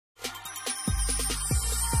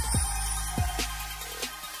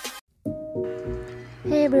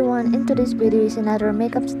Hi everyone, in today's video is another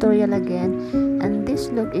makeup tutorial again, and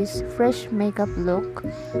this look is fresh makeup look.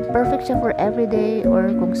 Perfect siya for everyday or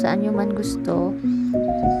kung saan nyo man gusto.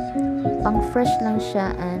 Pang fresh lang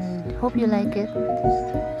siya and hope you like it.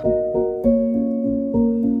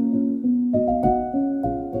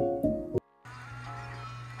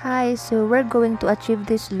 Hi, so we're going to achieve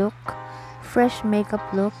this look, fresh makeup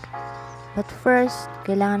look. But first,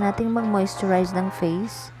 kailangan nating mag-moisturize ng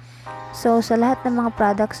face. So, sa lahat ng mga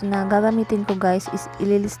products na gagamitin ko guys is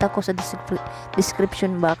ililista ko sa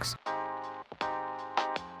description box.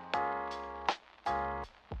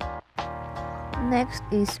 Next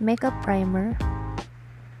is makeup primer.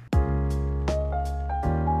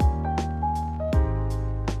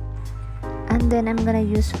 And then I'm gonna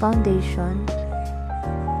use foundation.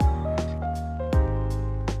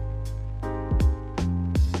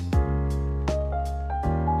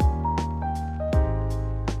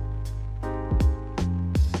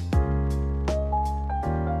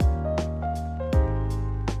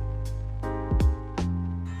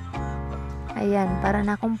 Ayan, para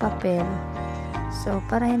na akong papel. So,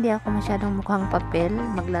 para hindi ako masyadong mukhang papel,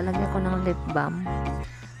 maglalagay ako ng lip balm.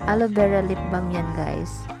 Aloe Vera lip balm yan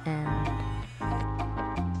guys. And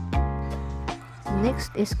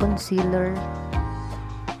next is concealer.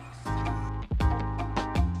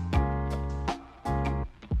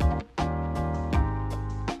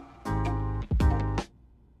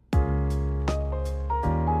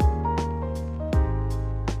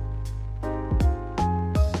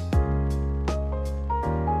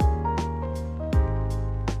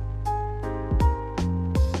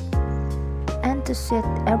 And to set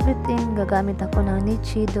everything, gagamit ako ng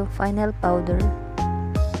Nichido final powder.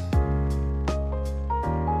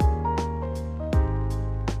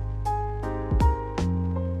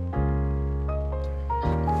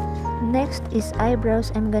 Next is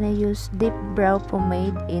eyebrows. I'm gonna use Dipbrow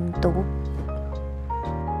pomade in Taupe.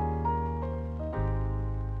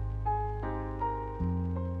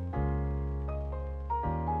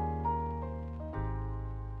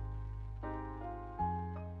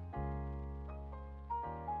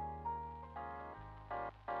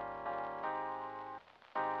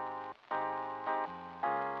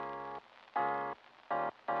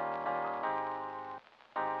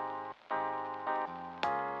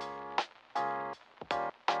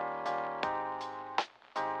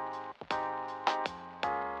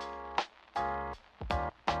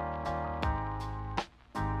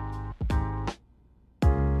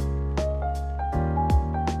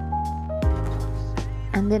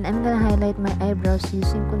 And then I'm gonna highlight my eyebrows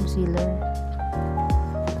using concealer.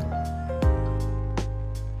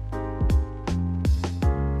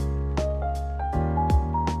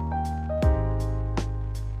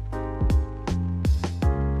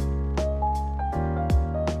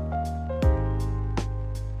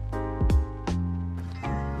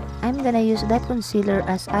 I'm gonna use that concealer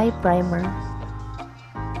as eye primer.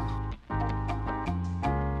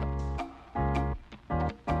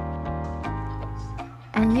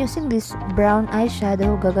 And using this brown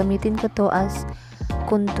eyeshadow, gagamitin ko to as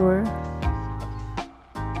contour.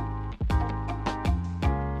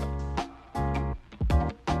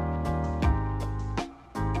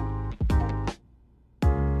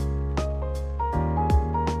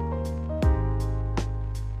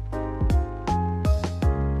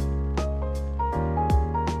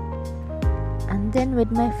 And then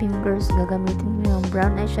with my fingers, gagamitin ko yung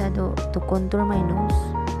brown eyeshadow to contour my nose.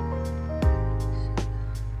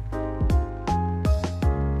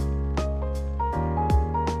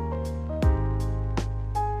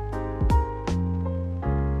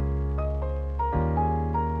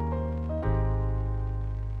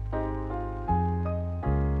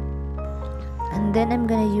 And then I'm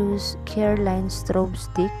gonna use Careline Strobe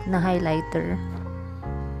stick na highlighter.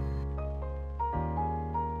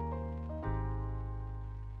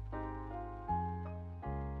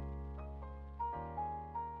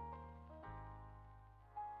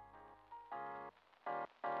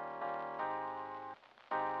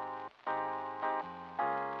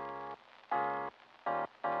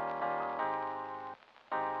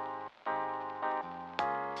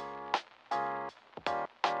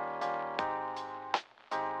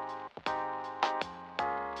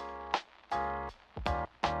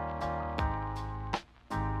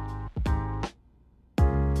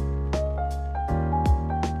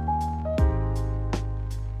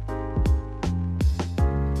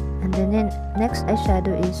 And then next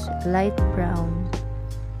eyeshadow is light brown,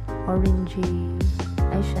 orangey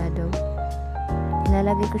eyeshadow.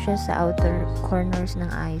 Ilalagay ko siya sa outer corners ng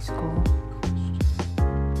eyes ko.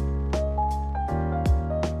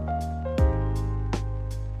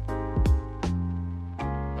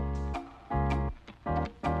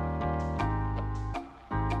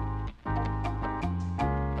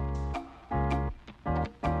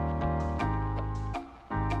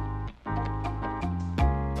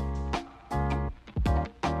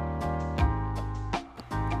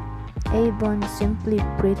 Avon Simply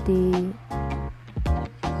Pretty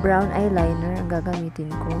brown eyeliner ang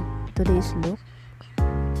gagamitin ko today's look.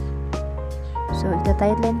 So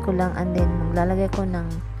ita-tightline ko lang and then maglalagay ko ng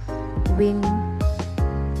wing.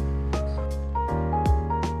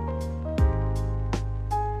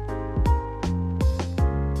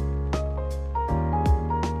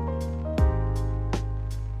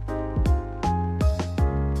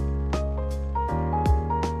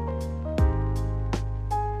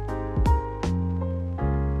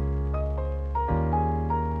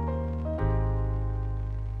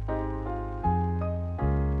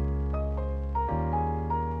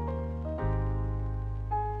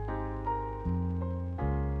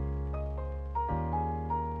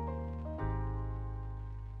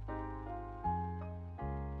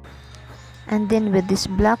 And then with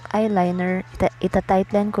this black eyeliner,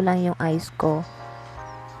 ita-tightline ko lang yung eyes ko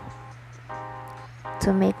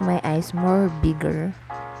to make my eyes more bigger.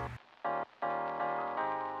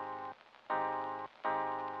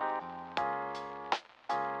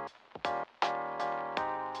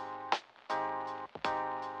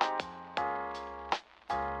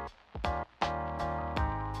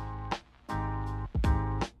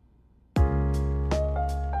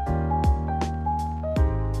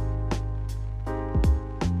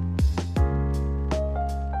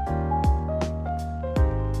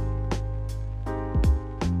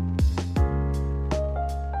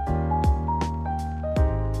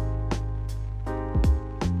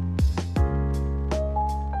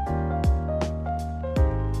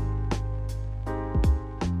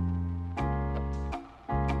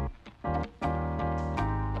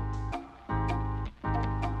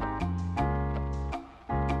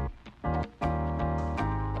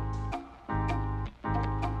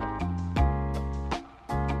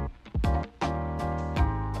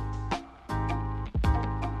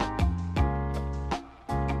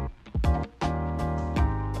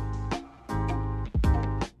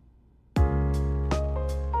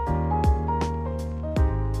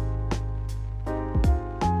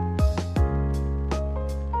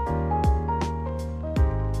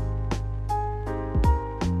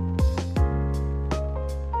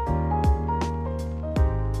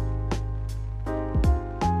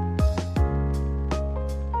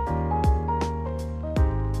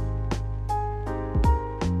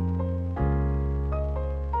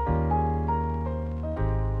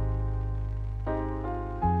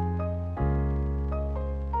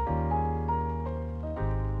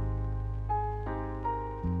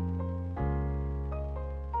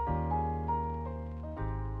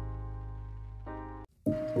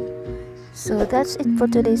 So that's it for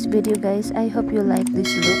today's video guys. I hope you like this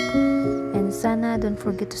look. And sana don't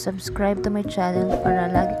forget to subscribe to my channel para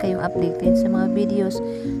lagi kayong updated sa mga videos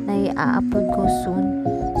na i-upload ko soon.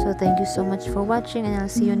 So thank you so much for watching and I'll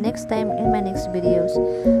see you next time in my next videos.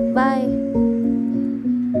 Bye!